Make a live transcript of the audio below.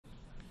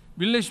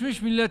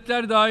Birleşmiş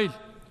Milletler dahil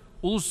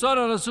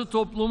uluslararası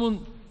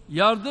toplumun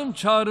yardım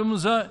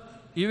çağrımıza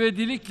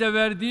ivedilikle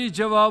verdiği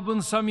cevabın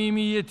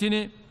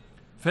samimiyetini,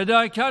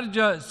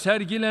 fedakarca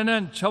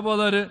sergilenen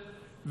çabaları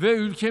ve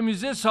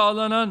ülkemize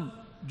sağlanan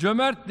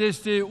cömert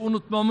desteği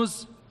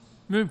unutmamız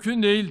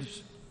mümkün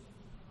değildir.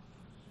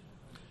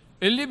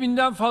 50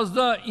 binden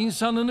fazla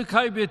insanını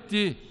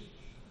kaybettiği,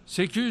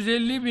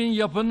 850 bin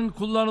yapının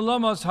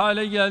kullanılamaz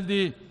hale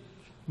geldiği,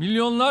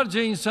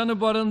 milyonlarca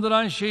insanı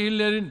barındıran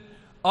şehirlerin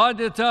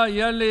adeta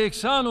yerle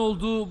yeksan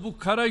olduğu bu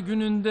kara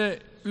gününde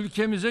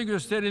ülkemize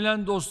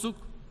gösterilen dostluk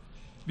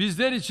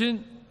bizler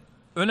için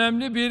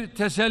önemli bir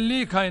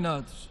teselli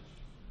kaynağıdır.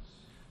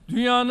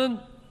 Dünyanın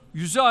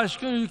 100'ü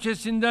aşkın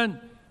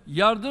ülkesinden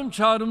yardım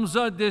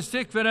çağrımıza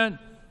destek veren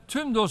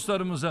tüm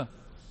dostlarımıza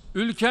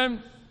ülkem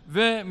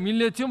ve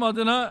milletim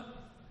adına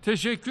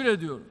teşekkür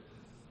ediyorum.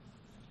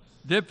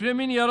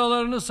 Depremin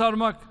yaralarını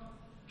sarmak,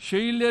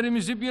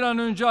 şehirlerimizi bir an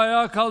önce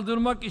ayağa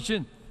kaldırmak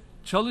için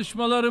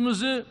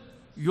çalışmalarımızı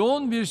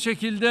yoğun bir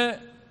şekilde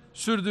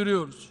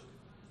sürdürüyoruz.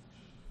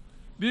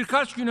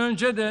 Birkaç gün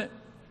önce de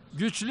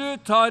güçlü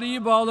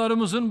tarihi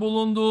bağlarımızın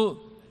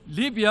bulunduğu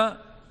Libya,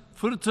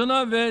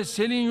 fırtına ve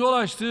selin yol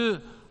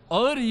açtığı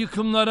ağır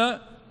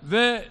yıkımlara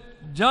ve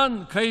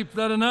can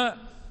kayıplarına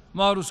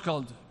maruz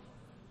kaldı.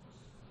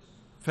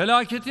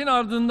 Felaketin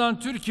ardından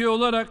Türkiye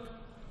olarak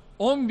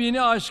 10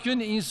 bini aşkın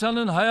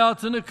insanın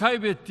hayatını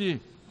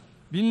kaybettiği,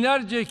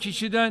 binlerce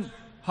kişiden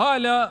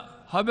hala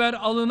haber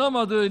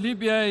alınamadığı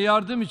Libya'ya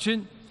yardım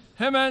için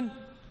hemen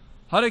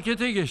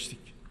harekete geçtik.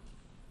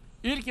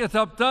 İlk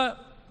etapta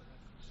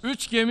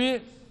 3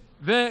 gemi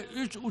ve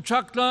 3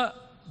 uçakla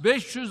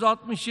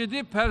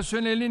 567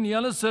 personelin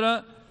yanı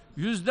sıra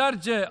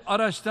yüzlerce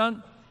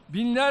araçtan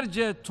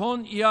binlerce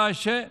ton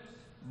iaşe,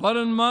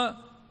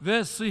 barınma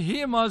ve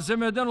sıhhi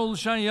malzemeden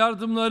oluşan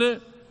yardımları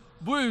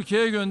bu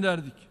ülkeye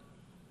gönderdik.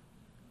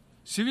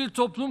 Sivil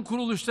toplum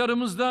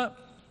kuruluşlarımız da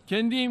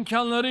kendi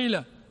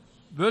imkanlarıyla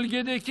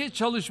bölgedeki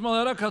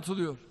çalışmalara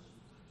katılıyor.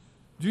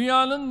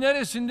 Dünyanın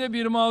neresinde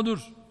bir mağdur,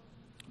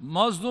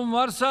 mazlum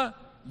varsa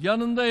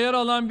yanında yer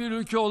alan bir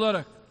ülke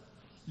olarak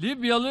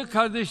Libyalı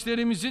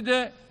kardeşlerimizi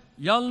de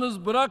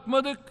yalnız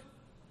bırakmadık,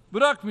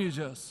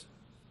 bırakmayacağız.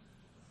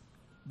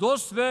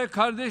 Dost ve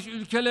kardeş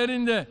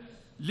ülkelerin de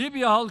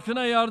Libya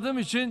halkına yardım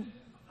için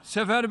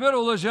seferber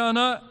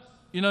olacağına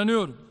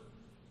inanıyorum.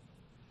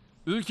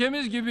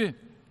 Ülkemiz gibi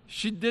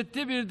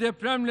şiddetli bir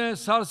depremle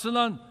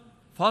sarsılan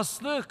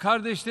Faslı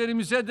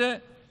kardeşlerimize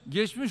de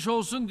geçmiş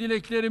olsun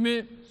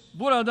dileklerimi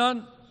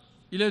buradan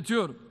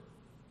iletiyorum.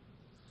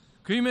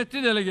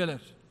 Kıymetli delegeler,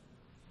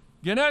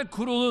 Genel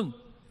Kurul'un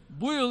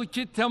bu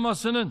yılki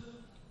temasının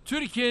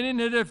Türkiye'nin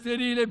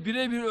hedefleriyle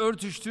birebir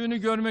örtüştüğünü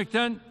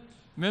görmekten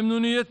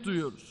memnuniyet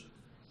duyuyoruz.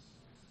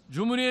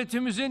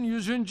 Cumhuriyetimizin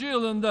 100.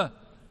 yılında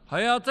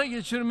hayata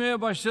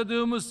geçirmeye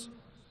başladığımız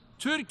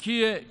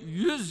Türkiye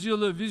 100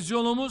 yılı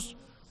vizyonumuz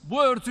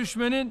bu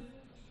örtüşmenin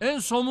en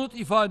somut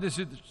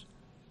ifadesidir.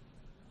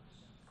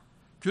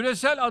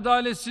 Küresel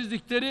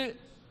adaletsizlikleri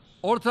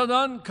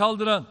ortadan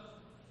kaldıran,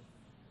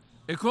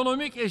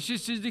 ekonomik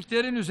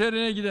eşitsizliklerin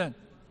üzerine giden,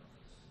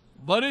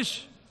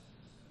 barış,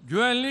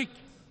 güvenlik,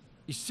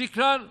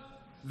 istikrar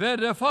ve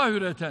refah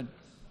üreten,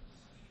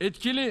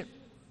 etkili,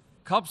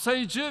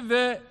 kapsayıcı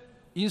ve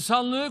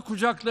insanlığı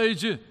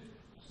kucaklayıcı,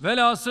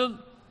 velhasıl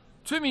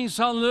tüm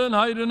insanlığın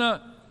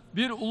hayrına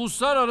bir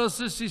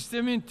uluslararası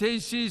sistemin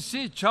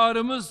tesisi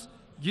çağrımız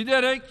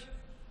giderek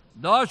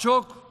daha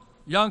çok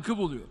yankı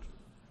buluyor.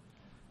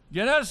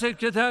 Genel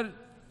Sekreter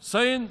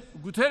Sayın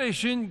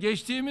Guterres'in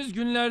geçtiğimiz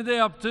günlerde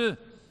yaptığı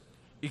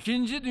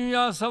İkinci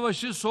Dünya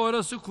Savaşı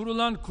sonrası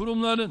kurulan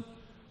kurumların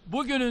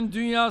bugünün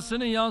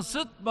dünyasını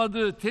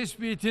yansıtmadığı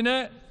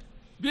tespitine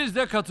biz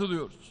de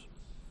katılıyoruz.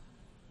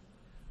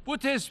 Bu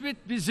tespit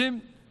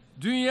bizim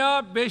dünya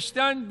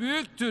 5'ten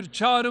büyüktür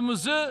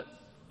çağrımızı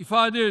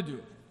ifade ediyor.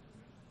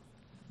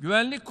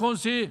 Güvenlik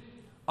Konseyi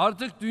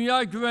artık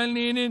dünya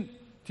güvenliğinin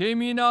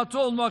teminatı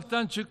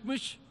olmaktan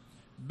çıkmış,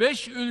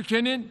 5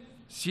 ülkenin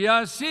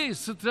siyasi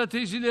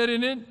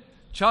stratejilerinin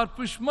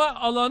çarpışma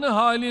alanı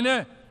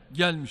haline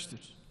gelmiştir.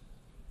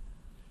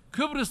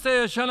 Kıbrıs'ta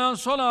yaşanan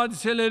son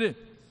hadiseleri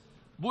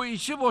bu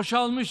içi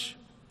boşalmış,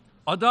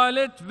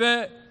 adalet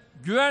ve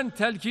güven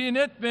telkin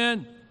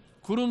etmeyen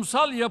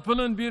kurumsal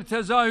yapının bir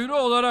tezahürü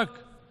olarak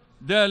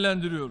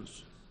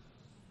değerlendiriyoruz.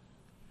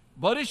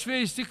 Barış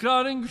ve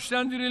istikrarın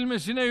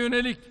güçlendirilmesine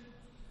yönelik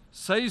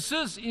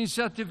sayısız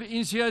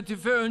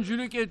inisiyatife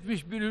öncülük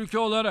etmiş bir ülke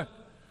olarak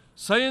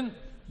Sayın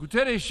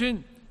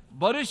Guterres'in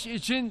barış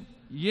için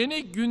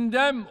yeni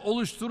gündem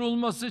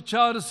oluşturulması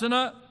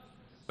çağrısına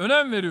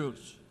önem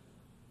veriyoruz.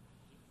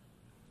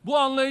 Bu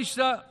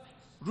anlayışla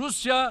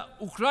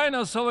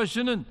Rusya-Ukrayna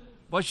savaşının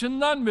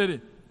başından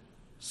beri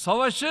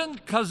savaşın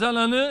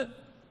kazananı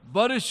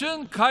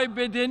barışın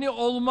kaybedeni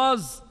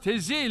olmaz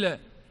teziyle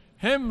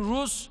hem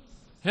Rus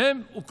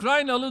hem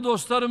Ukraynalı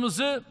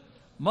dostlarımızı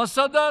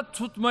masada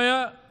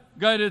tutmaya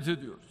gayret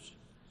ediyoruz.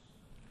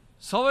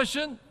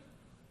 Savaşın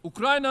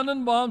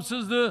Ukrayna'nın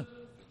bağımsızlığı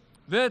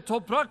ve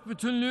toprak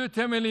bütünlüğü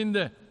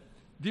temelinde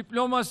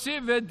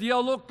diplomasi ve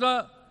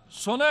diyalogla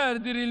sona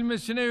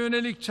erdirilmesine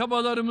yönelik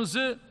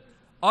çabalarımızı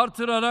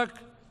artırarak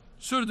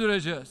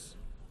sürdüreceğiz.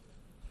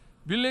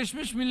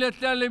 Birleşmiş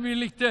Milletler'le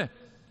birlikte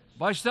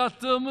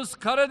başlattığımız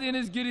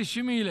Karadeniz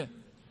girişimiyle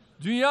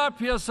dünya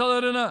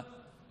piyasalarına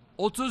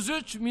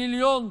 33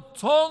 milyon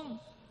ton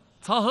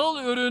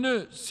tahıl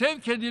ürünü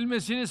sevk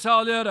edilmesini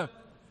sağlayarak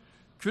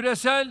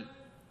küresel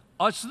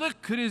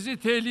açlık krizi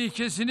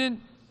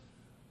tehlikesinin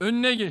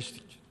önüne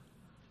geçtik.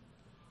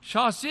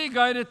 Şahsi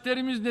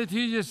gayretlerimiz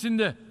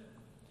neticesinde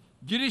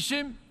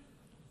girişim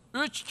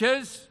 3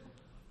 kez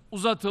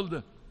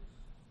uzatıldı.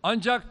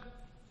 Ancak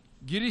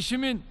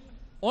girişimin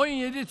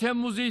 17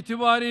 Temmuz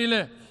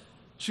itibariyle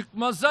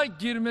çıkmaza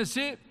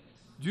girmesi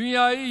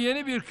dünyayı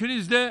yeni bir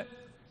krizle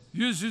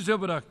yüz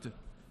yüze bıraktı.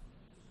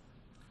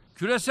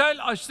 Küresel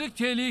açlık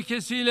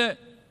tehlikesiyle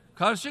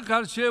karşı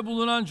karşıya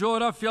bulunan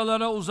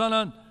coğrafyalara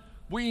uzanan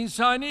bu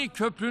insani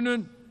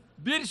köprünün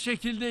bir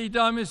şekilde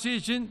idamesi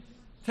için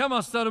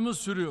temaslarımız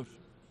sürüyor.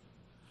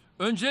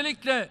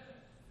 Öncelikle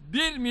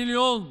 1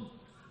 milyon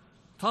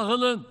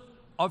tahılın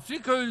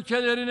Afrika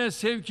ülkelerine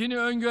sevkini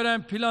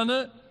öngören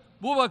planı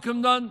bu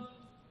bakımdan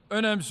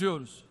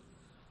önemsiyoruz.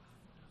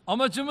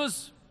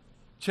 Amacımız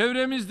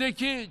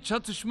çevremizdeki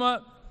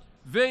çatışma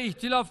ve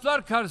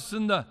ihtilaflar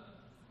karşısında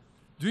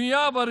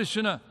dünya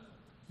barışına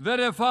ve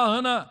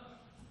refahına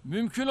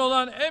mümkün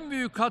olan en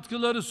büyük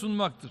katkıları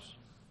sunmaktır.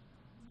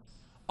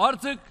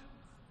 Artık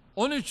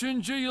 13.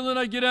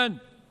 yılına giren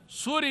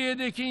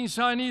Suriye'deki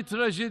insani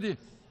trajedi,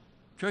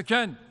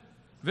 köken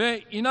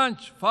ve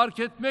inanç fark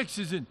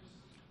etmeksizin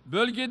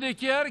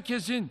bölgedeki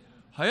herkesin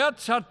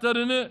hayat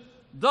şartlarını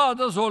daha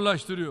da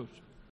zorlaştırıyor.